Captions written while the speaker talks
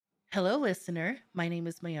Hello, listener. My name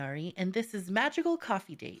is Mayari, and this is Magical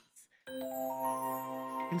Coffee Dates.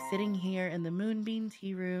 I'm sitting here in the Moonbeam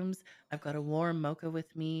tea rooms. I've got a warm mocha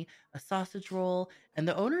with me, a sausage roll, and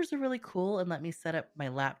the owners are really cool and let me set up my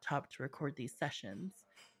laptop to record these sessions.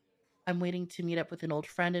 I'm waiting to meet up with an old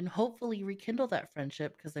friend and hopefully rekindle that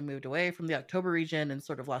friendship because I moved away from the October region and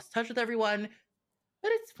sort of lost touch with everyone.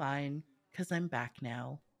 But it's fine because I'm back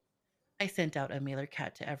now. I sent out a mailer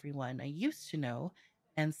cat to everyone I used to know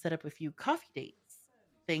and set up a few coffee dates.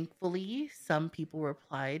 Thankfully, some people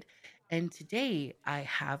replied, and today I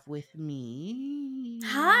have with me.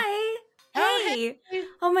 Hi. Oh, Hey.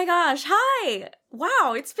 hey! Oh my gosh. Hi.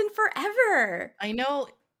 Wow, it's been forever. I know,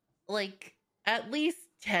 like, at least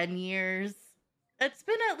 10 years. It's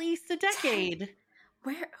been at least a 10 decade.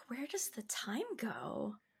 Where does the time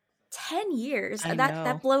go? 10 years. I That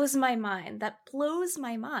know. blows my mind. That blows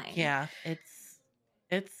my mind. Yeah, it's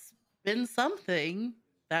been something,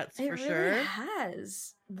 that's It for really sure.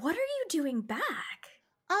 has. What are you doing back?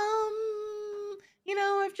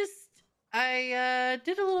 I've just I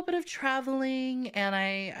did a little bit of traveling and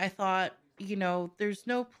I thought, there's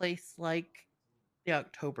no place like the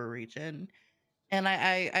October region. And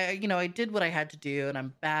I did what I had to do and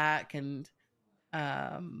I'm back and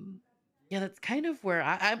um yeah, that's kind of where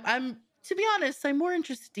I'm to be honest, I'm more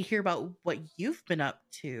interested to hear about what you've been up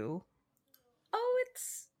to. Oh,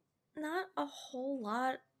 it's not a whole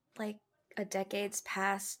lot, like a decade's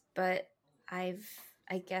passed, but I've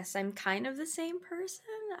I guess I'm kind of the same person.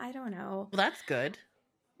 I don't know. Well, that's good.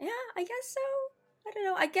 Yeah, I guess so. I don't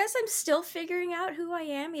know. I guess I'm still figuring out who I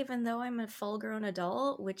am, even though I'm a full grown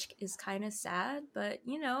adult, which is kind of sad, but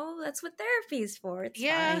that's what therapy's for. It's Yeah,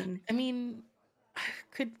 fine. I mean,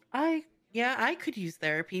 could I yeah, I could use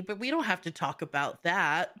therapy, but we don't have to talk about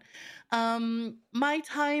that. My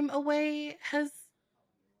time away has,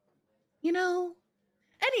 you know,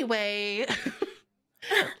 anyway,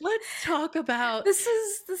 let's talk about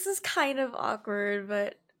This is kind of awkward,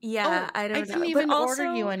 but yeah, Oh, I I don't didn't know. But even order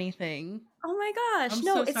you also, anything. oh my gosh, I'm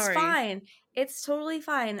no, so it's sorry. fine. It's totally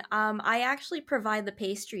fine. I actually provide the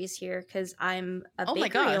pastries here because I'm a Oh my bakery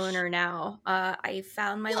gosh. owner now. I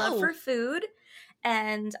found my love Whoa. for food,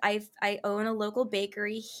 and I own a local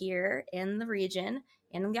bakery here in the region,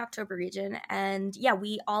 in the October region, and yeah,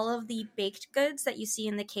 we all of the baked goods that you see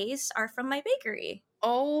in the case are from my bakery.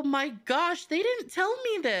 Oh my gosh, they didn't tell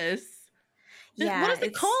me this. What Yeah, is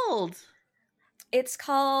it called? it's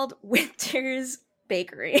called Winter's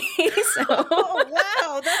Bakery. So Oh,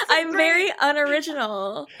 wow, that's so I'm great. very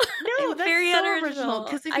unoriginal. No, I'm that's very so original. unoriginal.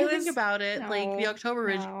 Because if I you think was about it, like no,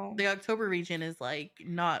 no. The October region is like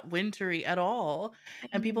not wintry at all, I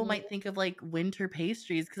and people know. might think of like winter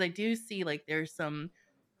pastries. Because I do see like there's some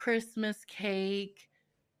Christmas cake,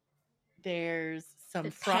 there's some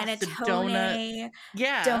The frosted donuts. panettone,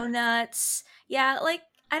 Yeah. donuts. Yeah, like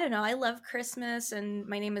I don't know. I love Christmas, and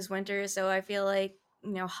my name is Winter, so I feel like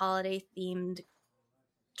holiday themed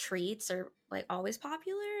treats are like always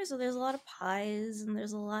popular. So there's a lot of pies and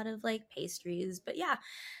there's a lot of like pastries. But yeah,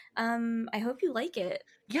 I hope you like it.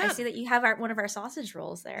 I Yeah. see that you have one of our sausage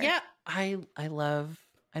rolls there. Yeah. I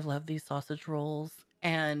love these sausage rolls,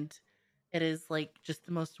 and it is like just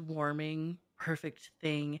the most warming, perfect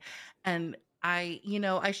thing. And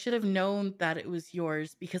I should have known that it was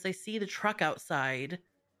yours because I see the truck outside.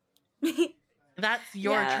 That's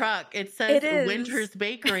your Yeah, truck. It it says is. Winter's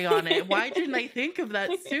Bakery on it. Why didn't I think of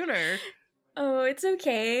that sooner? Oh, it's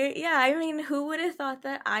okay. Yeah, I mean, who would have thought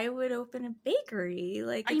that I would open a bakery?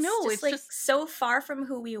 Like, I it's know, just it's like just so far from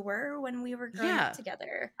who we were when we were growing up yeah.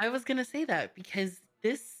 together. I was going to say that because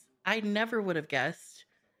this I never would have guessed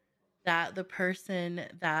that the person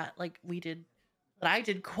that that I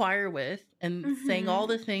did choir with and sang all Mm-hmm.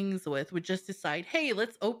 the things with would just decide, "Hey,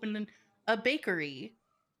 let's open a bakery."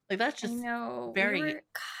 Like that's I just know. very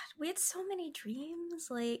God, we had so many dreams.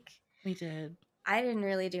 Like, we did. I didn't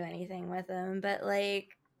really do anything with them, but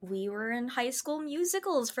like we were in high school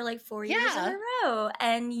musicals for like 4 years in a Yeah. row,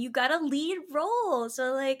 and you got a lead role.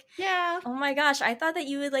 So like, Yeah. oh my gosh, I thought that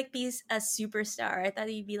you would like be a superstar. I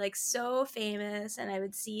thought you'd be like so famous, and I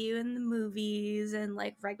would see you in the movies and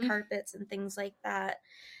like red Mm, carpets and things like that.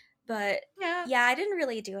 But yeah. yeah, I didn't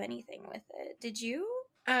really do anything with it. Did you?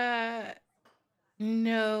 Uh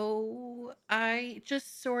no. I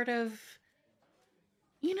just sort of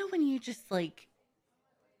when you just like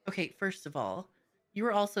okay, first of all, you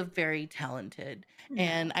were also very talented.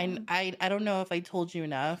 And I No. I I don't know if I told you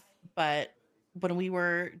enough, but when we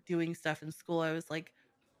were doing stuff in school, I was like,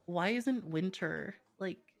 why isn't Winter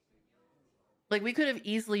like we could have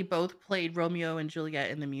easily both played Romeo and Juliet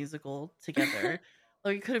in the musical together.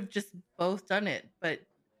 Like we could have just both done it, but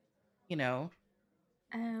you know,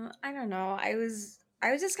 I don't know. I was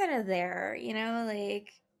just kind of there,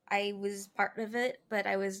 like I was part of it, but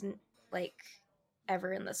I wasn't like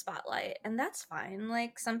ever in the spotlight, and that's fine.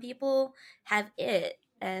 Like some people have it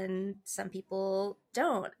and some people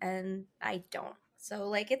don't, and I don't. So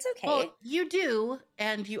like it's Well, okay. you do,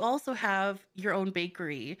 and you also have your own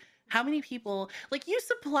bakery. How many people like, you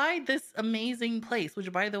supplied this amazing place,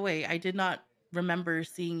 which, by the way, I did not remember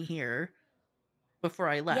seeing here before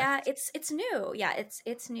I Yeah, left. it's new. Yeah,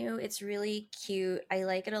 it's new. It's really cute. I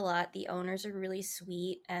like it a lot. The owners are really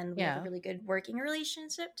sweet and we have a Yeah. really good working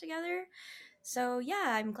relationship together. So, yeah,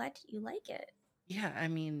 I'm glad you like it. Yeah, I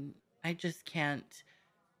mean, I just can't.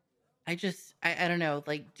 I don't know,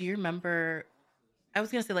 like, do you remember, I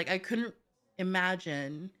was gonna say, like, I couldn't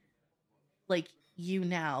imagine, like, you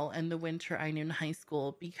now and the winter I knew in high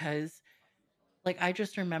school, because, like, I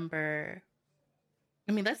just remember,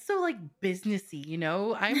 I mean, that's so, like, businessy, you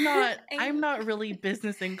know? I'm I not really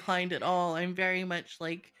business inclined at all. I'm very much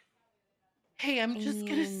like, "Hey, I'm I just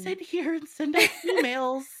gonna mean, sit here and send out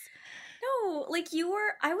emails." no, like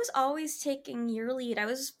I was always taking your lead. I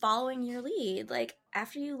was following your lead. Like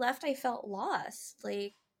after you left, I felt lost.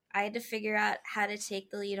 Like I had to figure out how to take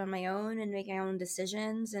the lead on my own and make my own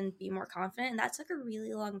decisions and be more confident. And that took a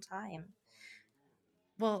really long time.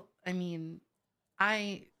 Well, I mean,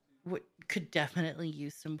 I could definitely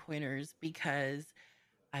use some pointers, because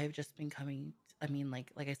I've just been coming, I mean,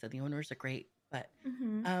 like I said, the owners are great, but,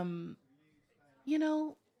 Hmm. um, you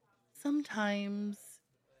know, sometimes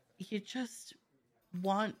you just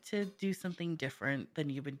want to do something different than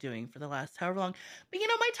you've been doing for the last however long. But,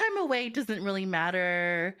 my time away doesn't really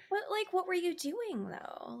matter. But like, what were you doing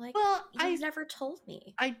though? Like, Well, you've never told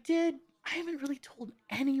me. I haven't really told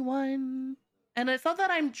anyone. And it's not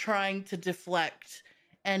that I'm trying to deflect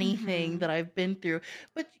anything Mm-hmm. that I've been through,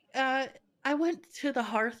 but, I went to the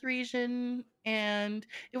Hearth region and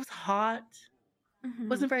it was hot.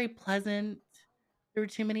 Mm-hmm. Wasn't very pleasant. There were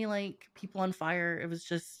too many, like, people on fire. It was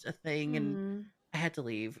just a thing, and Mm, I had to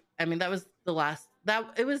leave. I mean, that was the last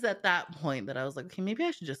that it was at that point that I was like, "Okay, maybe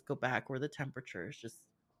I should just go back where the temperature is just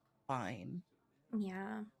fine."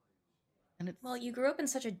 yeah. And Well, it's you grew up in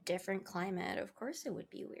such a different climate. Of course it would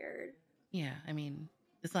be weird. yeah, I mean,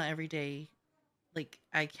 it's not every day. Like,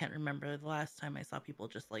 I can't remember the last time I saw people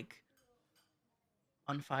just, like,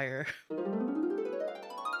 on fire.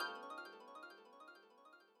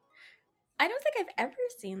 I don't think I've ever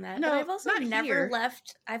seen that, but No, not here.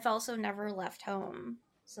 I've also never left home.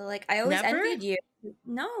 So like I always Never? envied you.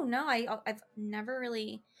 No, no, I've never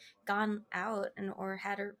really gone out and or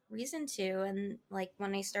had a reason to, and like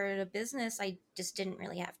when I started a business, I just didn't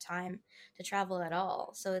really have time to travel at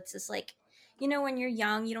all. So it's just like when you're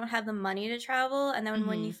young, you don't have the money to travel, and then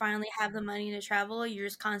when you Mhm. finally have the money to travel, you're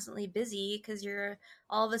just constantly busy because you're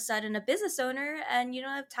all of a sudden a business owner and you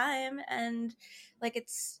don't have time, and like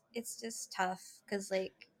it's just tough because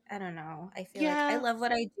like I don't know, I feel like I Yeah. love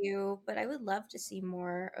what I do, but I would love to see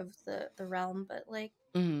more of the realm, but like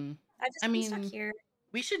Mhm. I've I just been stuck mean, here.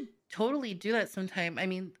 we should totally do that sometime. I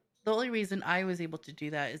mean, the only reason I was able to do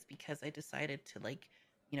that is because I decided to, like,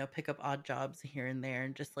 pick up odd jobs here and there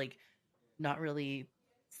and just, like, not really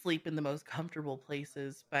sleep in the most comfortable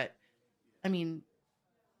places. But I mean,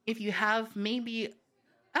 if you have maybe,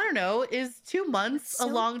 I don't know, is 2 That's months a so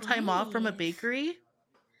long time off from a brave. bakery?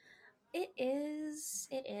 It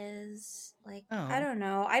is like I Oh, don't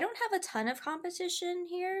know, I don't have a ton of competition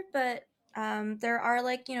here, but there are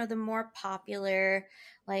like the more popular,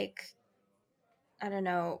 like I don't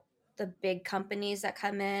know, the big companies that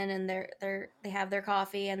come in and they have their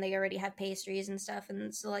coffee and they already have pastries and stuff,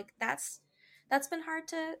 and so like that's been hard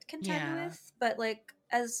to contend yeah. with, but like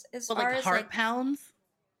as Well, like far as heart like pounds?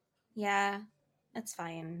 yeah, it's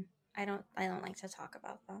fine. I don't like to talk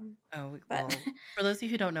about them. Oh, But well, for those of you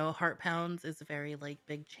who don't know, Heart Pounds is a very, like,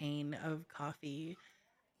 big chain of coffee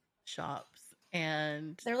shops,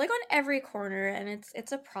 and they're like on every corner and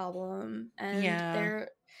it's a problem, and yeah. they're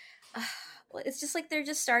well, it's just like they're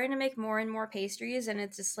just starting to make more and more pastries, and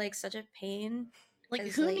it's just like such a pain Like,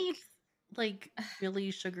 cuz who like needs, like,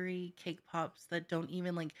 really sugary cake pops that don't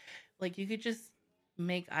even, like, you could just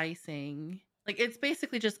make icing. Like, it's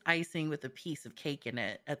basically just icing with a piece of cake in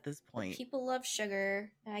it at this but point. people love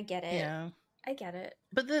sugar. I get it. Yeah. I get it.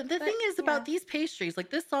 But the thing But is yeah. about these pastries, like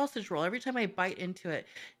this sausage roll, every time I bite into it,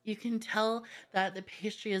 you can tell that the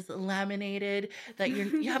pastry is laminated, that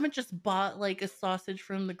you haven't just bought, like, a sausage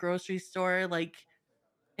from the grocery store, like,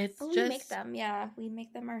 it's We make just them. Yeah, we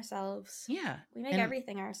make them ourselves. yeah. We make And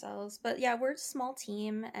everything ourselves. But yeah, we're a small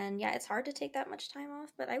team, and yeah, it's hard to take that much time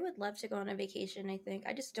off, but I would love to go on a vacation, I think.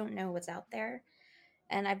 I just don't know what's out there.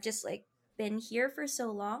 And I've just like been here for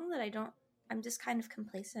so long that I'm just kind of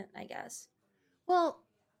complacent, I guess. Well,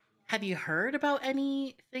 have you heard about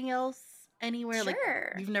anything else anywhere? Like,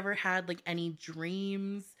 Sure. you've never had like any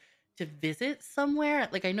dreams to visit somewhere?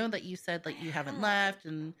 Like, I know that you said I like you haven't have. left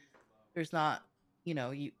and there's not,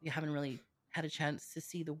 you haven't really had a chance to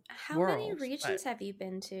see the How many world, regions but have you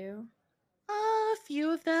been to? a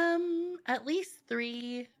few of them, at least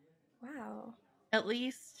 3, Wow. at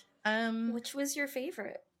least. Which was your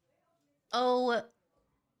favorite? Oh,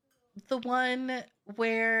 the one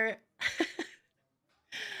where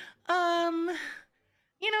um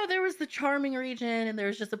there was the charming region and there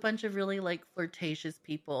was just a bunch of really like flirtatious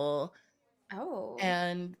people, Oh,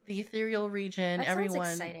 and the ethereal region, that sounds everyone,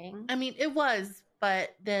 exciting. I mean, it was,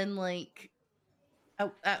 but then like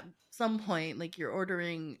at some point like you're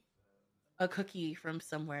ordering a cookie from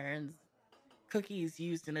somewhere and cookies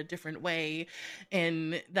used in a different way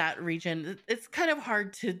in that region. It's kind of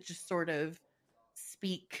hard to just sort of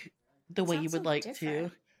speak the It way you sounds would so like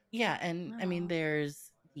to. different. Yeah, and I mean, Wow.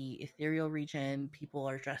 there's the ethereal region. People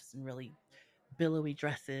are dressed in really billowy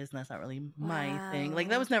dresses, and that's not really my thing. Like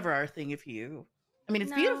that Wow. was never our thing. If you, I mean,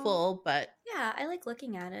 it's No. beautiful, but Yeah, I like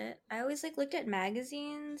looking at it. I always like looked at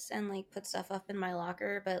magazines and like put stuff up in my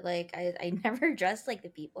locker, but like I never dressed like the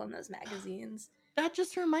people in those magazines. that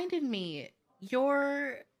just reminded me.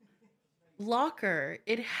 Your locker,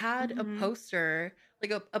 it had a Mm-hmm. poster,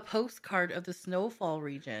 like a postcard of the snowfall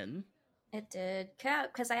region. It did.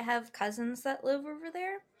 Because I have cousins that live over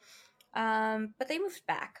there. But they moved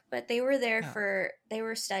back. But they were there Oh. for they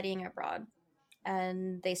were studying abroad.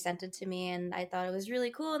 And they sent it to me and I thought it was really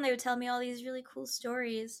cool and they would tell me all these really cool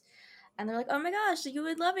stories. And they're like, "Oh my gosh, you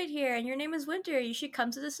would love it here and your name is Winter. You should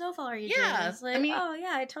come to the snowfall region." I Yeah, was I like, mean, "Oh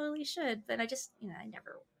yeah, I totally should." But I just, I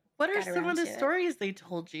never what are got some of around the to it. stories they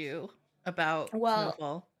told you about Well,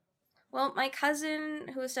 snowfall? Well, my cousin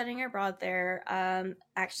who was studying abroad there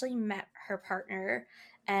actually met her partner,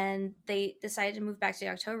 and they decided to move back to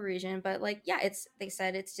the October region. But like, yeah, it's they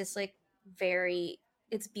said it's just like very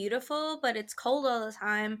it's beautiful, but it's cold all the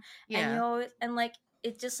time, and Yeah. and like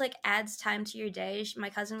it just like adds time to your day. My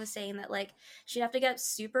cousin was saying that like she'd have to get up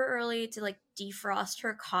super early to like defrost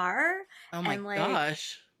her car Oh my and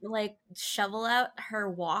gosh. like shovel out her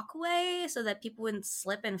walkway so that people wouldn't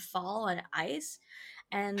slip and fall on ice,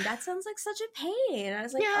 and that sounds like such a pain. I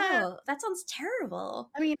was like, Yeah. oh, that sounds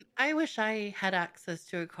terrible. I mean, I wish I had access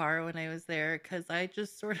to a car when I was there because I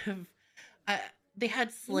just sort of, they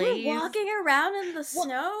had You were sleighs. walking around in the Well,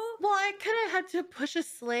 snow? well, I kind of had to push a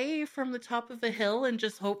sleigh from the top of a hill and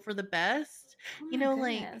just hope for the best. Oh my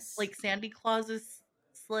Like goodness. Sandy Claus's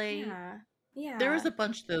sleigh. Yeah. There was Yeah. a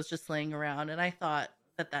bunch of those just laying around, and I thought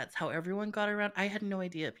that that's how everyone got around. I had no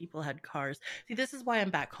idea people had cars. See, this is why I'm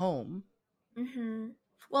back home Mm-hmm.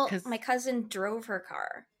 Well, my because cousin drove her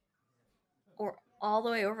car or all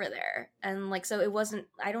the way over there, and like so it wasn't.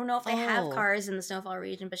 I don't know if they have oh, cars in the snowfall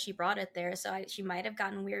region, but she brought it there, so she might have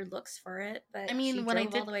gotten weird looks for it. I But she mean, when I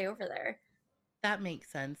drove all did, the way over there. that makes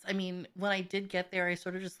sense. I mean, when I did get there, I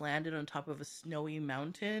sort of just landed on top of a snowy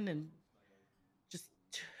mountain and just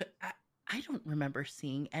I don't remember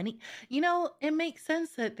seeing any. It makes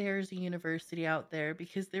sense that there's a university out there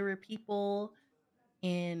because there were people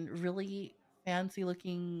in really fancy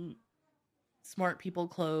looking smart people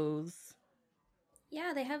clothes.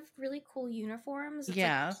 Yeah, they have really cool uniforms. It's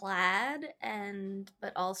like Yeah. plaid and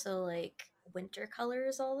but also like winter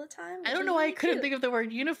colors all the time, I which don't is know why I really couldn't cute. think of the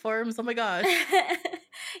word uniforms. Oh my gosh.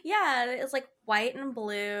 Yeah, it's like white and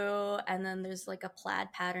blue, and then there's like a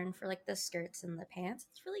plaid pattern for like the skirts and the pants.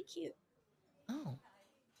 It's really cute. Oh.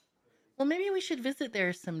 Well, maybe we should visit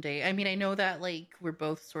there someday. I mean, I know that like we're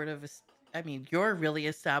both sort of I mean, you're really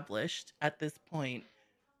established at this point,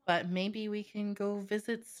 but maybe we can go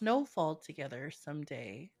visit Snowfall together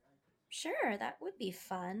someday. Sure, that would be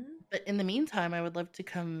fun. But in the meantime, I would love to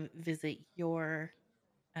come visit your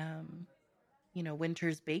um,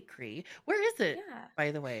 Winter's Bakery. Where is it, Yeah.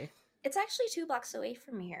 by the way? It's actually 2 blocks away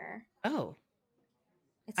from here. Oh,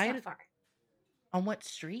 It's not I far. on what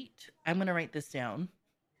street? I'm gonna write this down.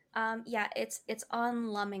 Yeah, it's on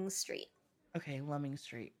Lumming Street. Okay, Lumming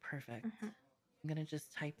Street. Perfect. Hmm. I'm gonna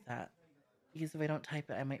just type that because if I don't type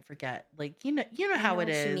it, I might forget. Like you know I how know it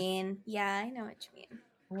what you is. mean. Yeah, I know what you mean.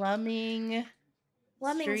 Lumming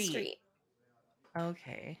Lumming Street. Street.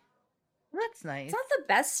 Okay, that's It's not nice. the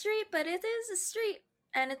best street, but it is a street.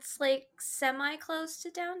 And it's like semi close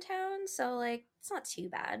to downtown, so like it's not too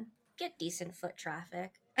bad. Get decent foot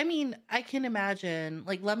traffic. I mean, I can imagine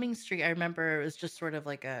like Lumming Street. I remember it was just sort of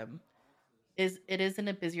like is it is in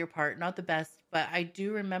a busier part, not the best, but I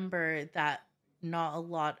do remember that not a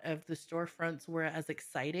lot of the storefronts were as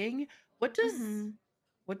exciting. What does Hmm.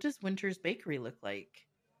 what does Winter's Bakery look like?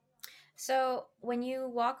 So when you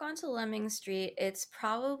walk onto Lemming Street, it's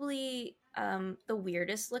probably the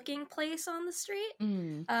weirdest looking place on the street.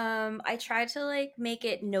 Mm, I try to like make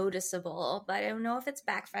it noticeable, but I don't know if it's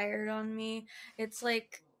backfired on me. It's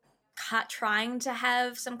like trying to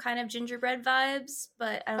have some kind of gingerbread vibes,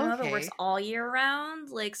 but I don't know if it works okay. all year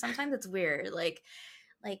round. Like sometimes it's weird. Like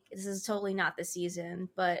this is totally not the season,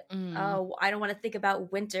 but Mm. oh, I don't want to think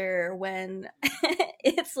about winter when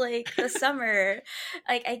it's like the summer.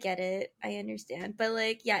 Like I get it, I understand, but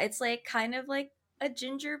like yeah, it's like kind of like a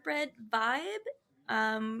gingerbread vibe.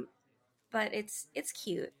 Um, but it's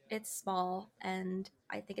cute. It's small, and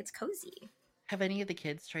I think it's cozy. Have any of the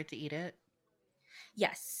kids tried to eat it?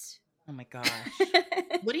 Yes. Oh my And gosh.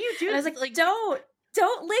 What do you I do? was like, Like,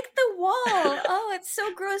 don't lick the wall. Oh, it's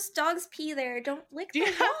so gross. Dogs pee there. Don't lick do you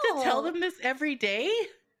the have to tell wall. them this every day?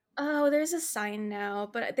 Oh, there's a sign now,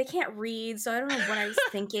 but they can't read, so I don't know what I was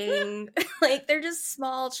thinking. Like they're just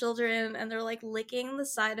small children and they're like licking the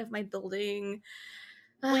side of my building.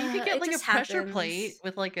 Well, you could get It like a just pressure plate happens.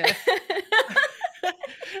 with like a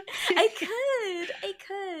I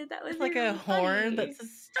could. That with would be like a really horn that funny.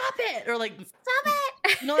 says "Stop it!" or like Stop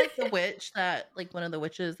you know, like the witch that like one of the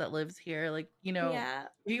witches that lives here, like Yeah.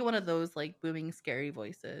 you get one of those like booming scary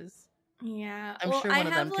voices. Yeah. I'm Well, sure one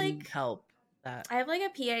of them can help that. I have like a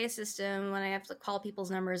PA system when I have to call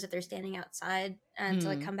people's numbers if they're standing outside and to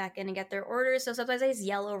like Mm. come back in and get their orders. So sometimes I just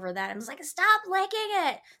yell over that. I'm just like, stop licking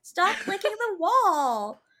it. Stop licking the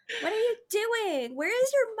wall. What are you doing? Where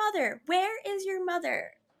is your mother? Where is your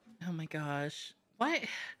mother? Oh my gosh. What?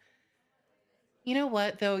 You know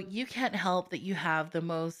what though? You can't help that you have the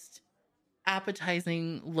most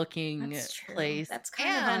appetizing looking That's true. place That's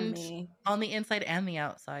kind of on and me. on the inside and the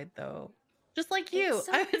outside though. Just like you.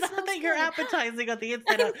 I It thought smells that you're good. appetizing on the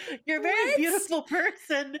inside out. You're a very What? beautiful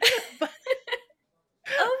person, but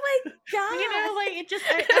Oh my you know, like god. it just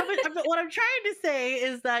what I'm trying to say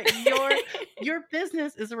is that your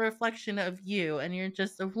business is a reflection of you and you're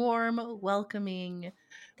just a warm, welcoming,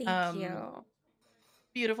 Thank um you.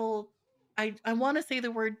 beautiful. I want to say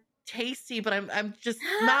the word tasty, but I'm just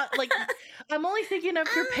not like I'm only thinking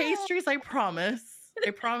of your Ah! pastries. I promise.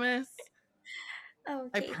 I promise.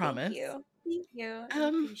 I Okay, thank promise. you. Thank you. I Um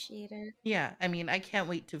appreciate it. yeah, I mean, I can't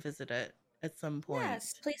wait to visit it at some Yes,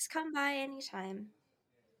 point. please come by anytime.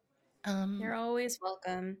 Um You're always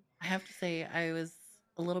welcome. I have to say I was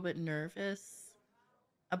a little bit nervous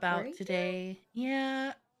Were about you? today.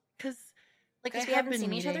 Yeah, cuz like I Because we have haven't been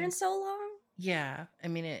seen each other in meeting. so long? Yeah, I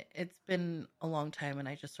mean it's been a long time and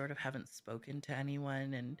I just sort of haven't spoken to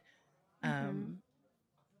anyone and Mm-hmm. um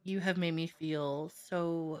you have made me feel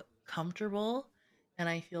so comfortable and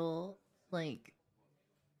I feel like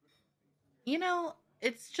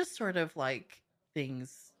it's just sort of like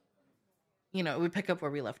things, we pick up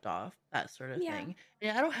where we left off, that sort of Yeah, thing.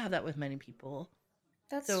 Yeah, I don't have that with many people.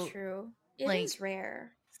 that's So true. It is like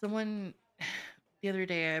rare. someone the other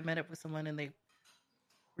day I met up with someone and they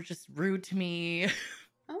were just rude to me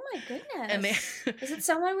Oh my and they goodness. Is it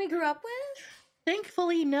someone we grew up with?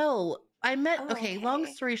 thankfully no. I met Oh, Okay, long okay.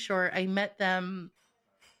 story short, I met them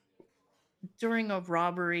during a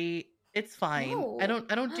robbery. It's fine. Whoa.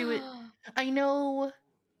 I don't do it. I know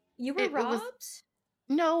You were it was robbed?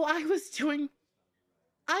 no,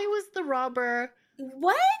 I was the robber.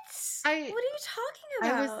 What? I What are you talking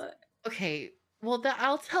I was about? okay. Well, that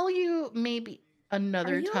I'll tell you maybe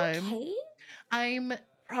Are another you time. okay? I'm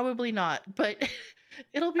probably not, but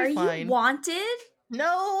it'll be Are you fine. wanted?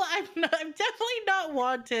 No, I'm not, I'm definitely not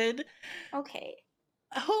wanted. Okay.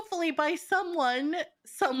 Hopefully by someone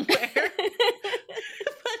somewhere, but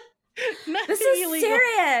This nothing is illegal.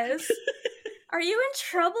 serious. Are you in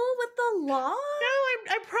trouble with the law?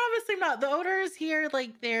 No, I promise I'm not. The owners here,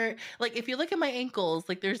 like they're like if you look at my ankles,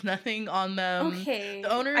 like there's nothing on them. The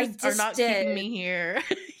Okay, I owners are just not did. keeping me here.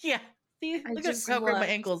 Yeah. See, I look at just how great my looked.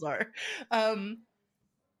 ankles are. Um,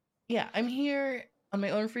 yeah, I'm here on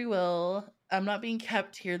my own free will. I'm not being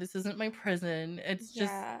kept here. This isn't my prison. It's just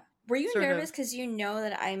Yeah. Were you sort nervous of because you know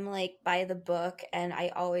that I'm like by the book and I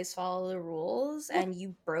always follow the rules well, and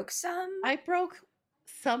you broke some? I broke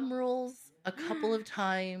some rules a couple of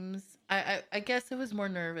times. I guess I was more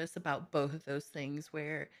nervous about both of those things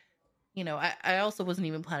where I also wasn't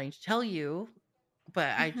even planning to tell you,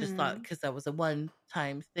 but I just thought Hmm. because that was a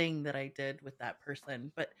one-time thing that I did with that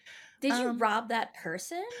person. But Did you um, rob that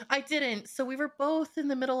person? I didn't. So we were both in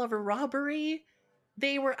the middle of a robbery.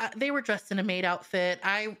 They were dressed in a maid outfit.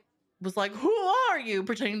 I was like, "Who are you?"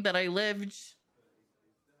 Pretending that I lived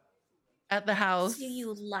at the So house.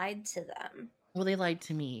 you lied to them. Well, they lied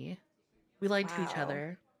to me. We lied to each Wow.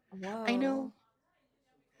 other. I know. Whoa.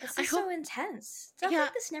 This I is so hope. intense. Stuff Yeah.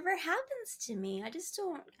 like this never happens to me. I just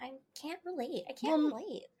don't. I can't relate. I can't Well,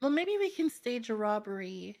 relate. well, maybe we can stage a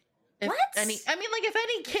robbery. If any, What? I mean, like, if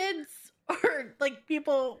any kids or like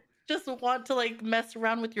people just want to like mess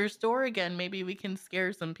around with your store again, maybe we can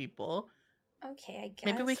scare some people. Okay, I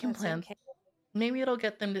Maybe we guess can that's plan. okay. Maybe it'll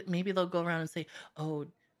get them to. Maybe they'll go around and say, "Oh,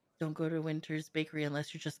 don't go to Winter's Bakery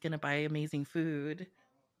unless you're just gonna buy amazing food,"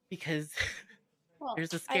 because Well,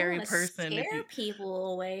 there's a I don't scary want to person. If scare you,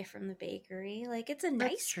 people away from the bakery. Like, it's a that's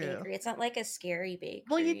nice true. bakery. It's not like a scary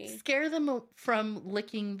Well, you'd bakery. scare them from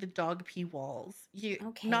licking the dog pee walls. You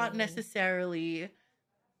not Okay. necessarily,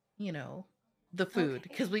 you know, the food,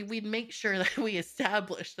 because Okay. we'd make sure that we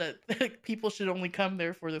establish that like, people should only come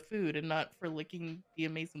there for the food and not for licking the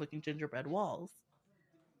amazing looking gingerbread walls.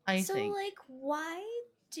 I So, think. like, why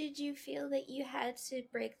did you feel that you had to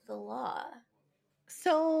break the law?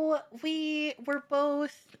 So we were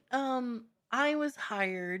both. I was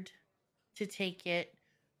hired to take it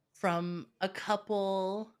from a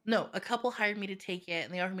couple. No, a couple hired me to take it,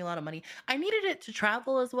 and they offered me a lot of money. I needed it to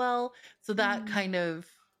travel as well, so that Hmm. kind of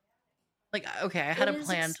like okay, I had It a is.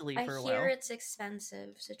 plan to leave I for a hear while. it's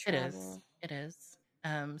expensive to It is. travel. It is.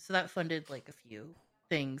 So that funded like a few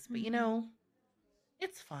things, but Hmm.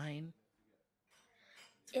 it's fine.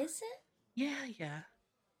 It's fine. Is it? Yeah, yeah,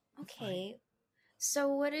 it's fine. Okay. So,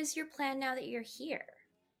 what is your plan now that you're here?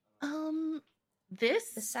 Um, this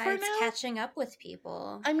for Besides now. catching up with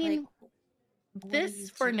people, I like, mean, what do you this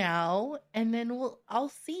for do? now, and then I'll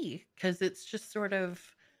see because it's just sort of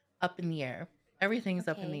up in the air. Everything's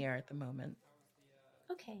up in the Okay. air at the moment.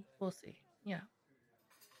 Okay. We'll see. Yeah.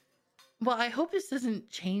 Well, I hope this doesn't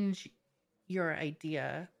change your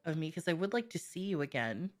idea of me because I would like to see you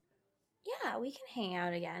again. Yeah, we can hang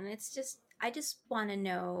out again. It's just I just want to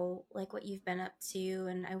know like what you've been up to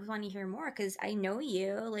and I want to hear more cuz I know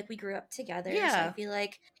you, like we grew up together, so I Yeah. feel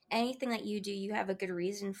like anything that you do, you have a good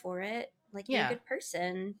reason for it. Like you're a Yeah. good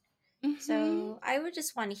person. Mhm. So, I would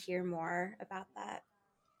just want to hear more about that.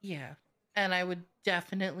 Yeah. And I will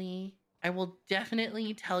definitely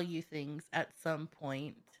tell you things at some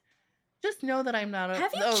point. Just know that I'm not a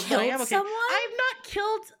Have you oh, that I killed am okay. someone? I've not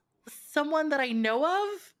killed someone that I know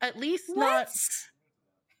of, at least not. What?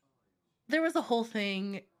 There was a whole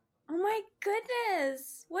thing. Oh my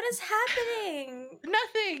goodness. What is happening?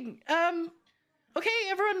 Nothing. Okay,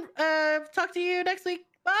 everyone, talk to you next week.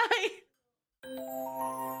 Bye.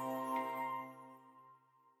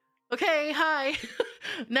 Okay, hi.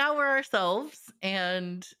 Now we're ourselves,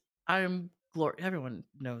 and I'm Gloria. Everyone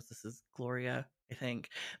knows this is Gloria, I think.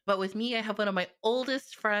 But with me, I have one of my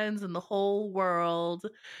oldest friends in the whole world.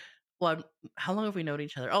 Well, how long have we known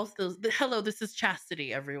each other? Also, hello, this is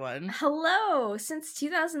Chastity, everyone. Hello, since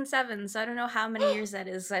 2007, so I don't know how many years that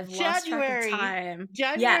is. I've lost track of January, time.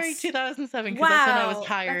 January Yes. 2007, because that's when I was Wow,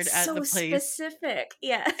 hired that's at the so place. specific. It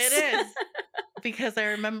Yes. is because I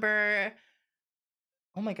remember.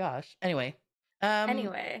 Oh my gosh. Anyway, um,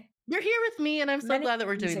 Anyway, you're here with me, and I'm so many glad that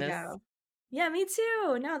we're moons doing this. ago. Yeah, me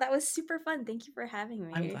too. No, that was super fun. Thank you for having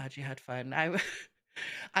I'm me. glad you had fun.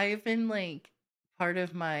 I've been like part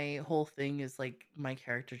of my whole thing is like my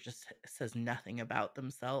character just says nothing about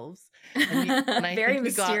themselves, and I Very think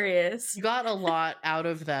mysterious. you got a lot out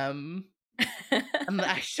of them, and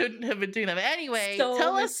I shouldn't have been doing them. Anyway, So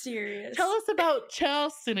tell mysterious. us about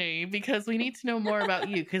Chastity because we need to know more about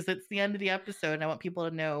you because it's the end of the episode, and I want people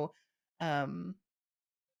to know, um,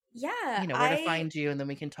 Yeah, where to find you, and then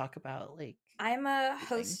we can talk about like I'm a everything.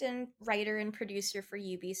 host and writer and producer for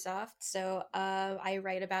Ubisoft. So I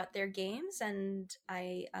write about their games and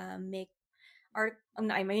I make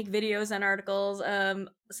videos and articles.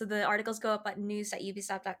 So the articles go up at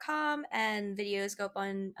news.ubisoft.com and videos go up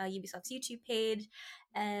on Ubisoft's YouTube page.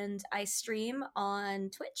 And I stream on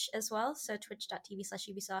Twitch as well. So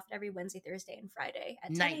twitch.tv/Ubisoft every Wednesday, Thursday, and Friday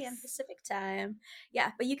at 10 a.m. Nice. Pacific time.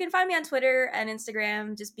 Yeah, but you can find me on Twitter and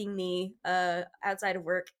Instagram, just being me outside of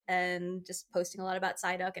work and just posting a lot about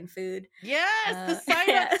Psyduck and food. Yes, the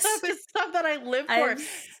Psyduck stuff Yes, is stuff that I live for.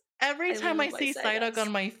 I've Every I time I love my see Psyduck on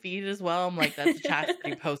Psyducks. my feed as well, I'm like, that's a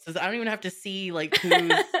Chastity post. I don't even have to see like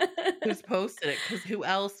who's posted it because who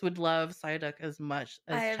else would love Psyduck as much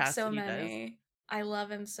I as have so Chastity does? many. I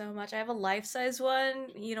love him so much. I have a life size one.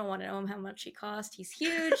 You don't want to know him how much he cost. He's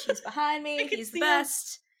huge. He's behind I me. can He's the see him.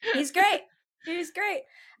 best. He's great. He's great.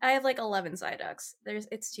 I have like 11 Psyducks.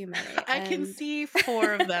 It's too many. I can And see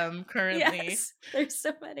 4 of them currently. yes, there's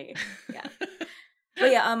so many. Yeah.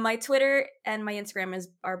 But yeah, my Twitter and my Instagram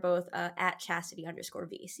are both at chastity_v,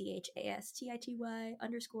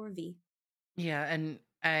 CHASTITY_V. Yeah, and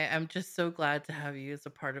I'm just so glad to have you as a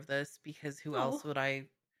part of this because who else Oh, would I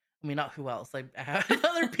I mean, not who else. I have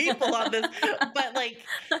other people on this, but like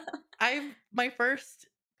I've my first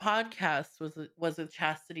podcast was with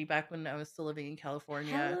Chastity back when I was still living in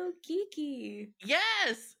California. Hello, Kiki.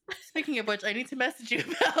 Yes. Speaking of which, I need to message you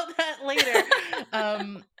about that later.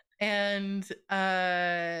 Um, and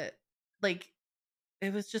like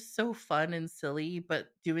it was just so fun and silly, but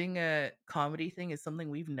doing a comedy thing is something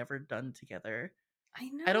we've never done together. I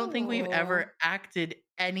I don't think we've know. ever acted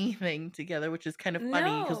anything together, which is kind of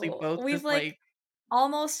funny because we No, both we've just like like,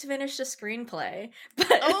 almost finished a screenplay, but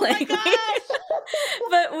oh my like gosh.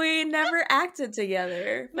 but we never acted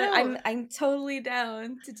together. But No. I'm totally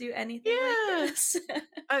down to do anything like Yeah. this.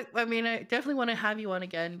 I mean, I definitely want to have you on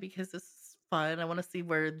again because this is fun. I want to see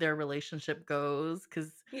where their relationship goes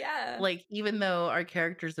because Yeah. like even though our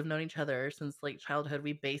characters have known each other since like childhood,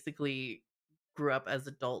 we basically grew up as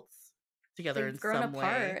adults together in They've grown some way.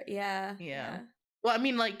 apart. Yeah. Yeah. Yeah. Well, I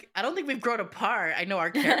mean, like, I don't think we've grown apart. I know our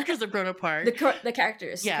characters have grown apart. The Yeah.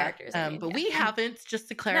 characters, I mean, But yeah. we haven't, just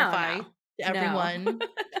to No, clarify no. to No. everyone.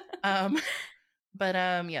 Um, but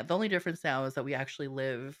yeah, the only difference now is that we actually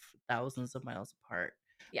live thousands of miles apart.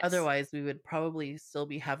 Yes. Otherwise, we would probably still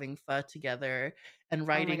be having fun together and Oh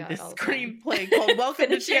my writing god, this all the time. screenplay called Welcome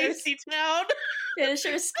to Finishers. Tasty Town.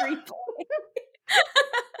 Finishers screenplay.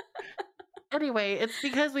 Anyway, it's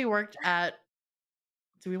because we worked at,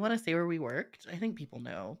 do we want to say where we worked? I think people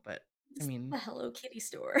know, but I It's mean, the Hello Kitty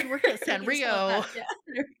store. we worked at We can just call it Sanrio. that.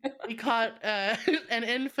 Yeah. We caught an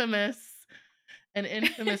infamous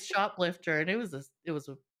shoplifter, and it was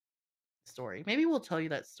a story. Maybe we'll tell you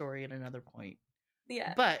that story at another point.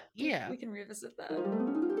 Yeah. But We yeah, can revisit that.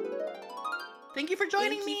 thank you for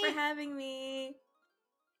joining Thank you for me. having me.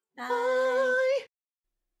 Bye. Bye.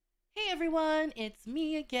 Hey everyone, it's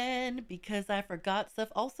me again because I forgot stuff.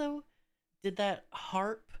 Also, did that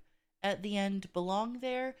harp at the end belong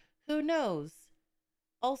there? Who knows?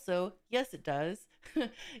 Also, yes, it does.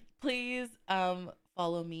 Please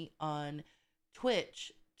follow me on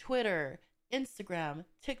Twitch, Twitter, Instagram,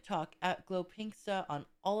 TikTok at GlowPinksta on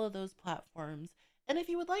all of those platforms. And if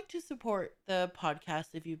you would like to support the podcast,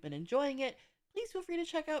 if you've been enjoying it, please feel free to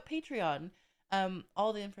check out Patreon.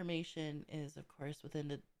 All the information is, of course,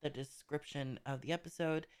 within the description of the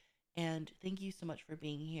episode. And thank you so much for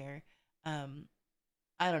being here.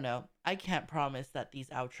 I don't know. I can't promise that these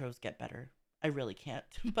outros get better. I really can't.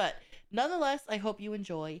 But nonetheless, I hope you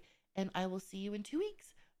enjoy, and I will see you in 2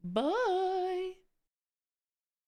 weeks. Bye.